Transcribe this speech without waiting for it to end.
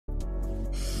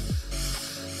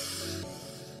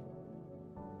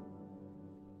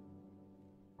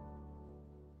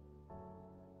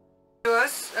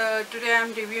viewers, today I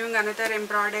am reviewing another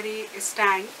embroidery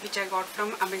stand which I got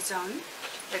from Amazon.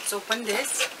 Let's open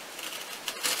this.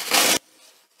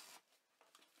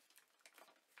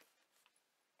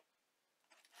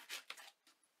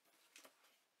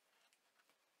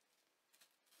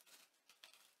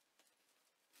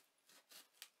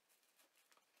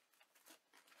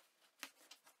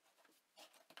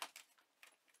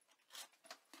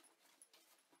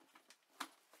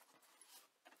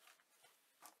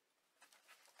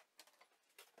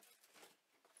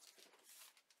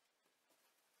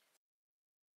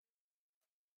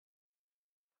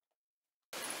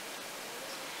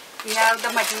 We have the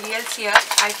materials here.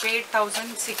 I paid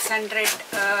 1600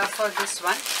 for this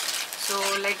one. So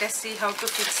let us see how to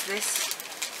fix this.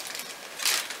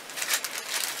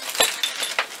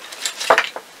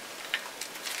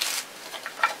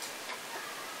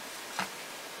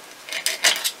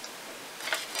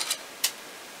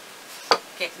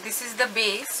 Okay, this is the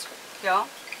base here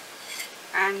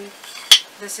and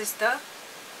this is the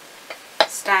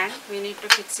stand. We need to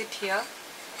fix it here.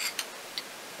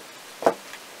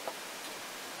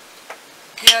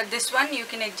 Here, this one you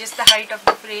can adjust the height of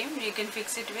the frame. You can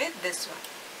fix it with this one.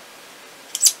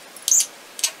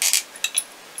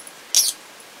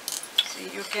 So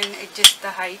you can adjust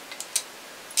the height.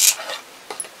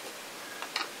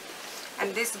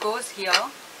 And this goes here.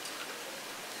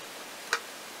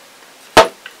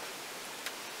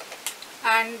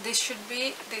 And this should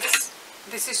be,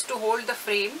 this is to hold the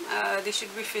frame. This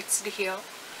should be fixed here.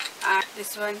 And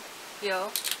this one here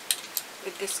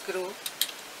with this screw.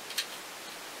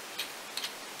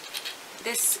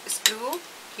 This screw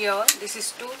here, this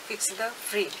is to fix the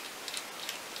frame.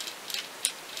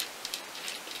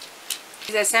 It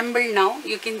is assembled now.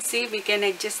 You can see we can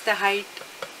adjust the height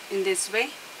in this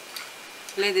way.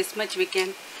 Like this much we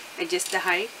can adjust the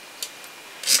height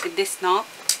with this knob.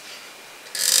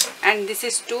 And this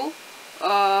is to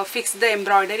fix the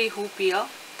embroidery hoop here.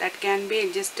 That can be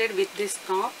adjusted with this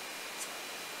knob.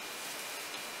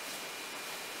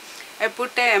 I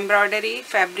put a embroidery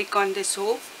fabric on this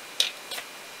hoop.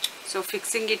 So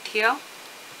fixing it here.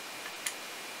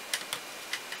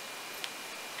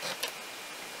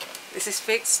 This is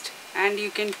fixed and you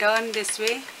can turn this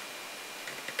way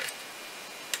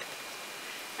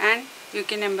and you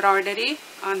can embroidery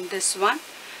on this one.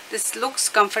 This looks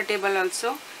comfortable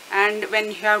also, and when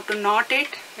you have to knot it,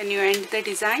 when you end the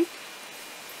design,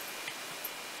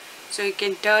 so you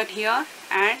can turn here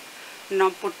and now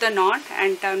put the knot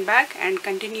and turn back and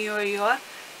continue your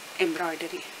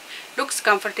embroidery. Looks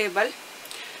comfortable.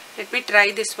 Let me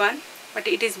try this one, but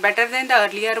it is better than the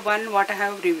earlier one what I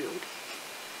have reviewed.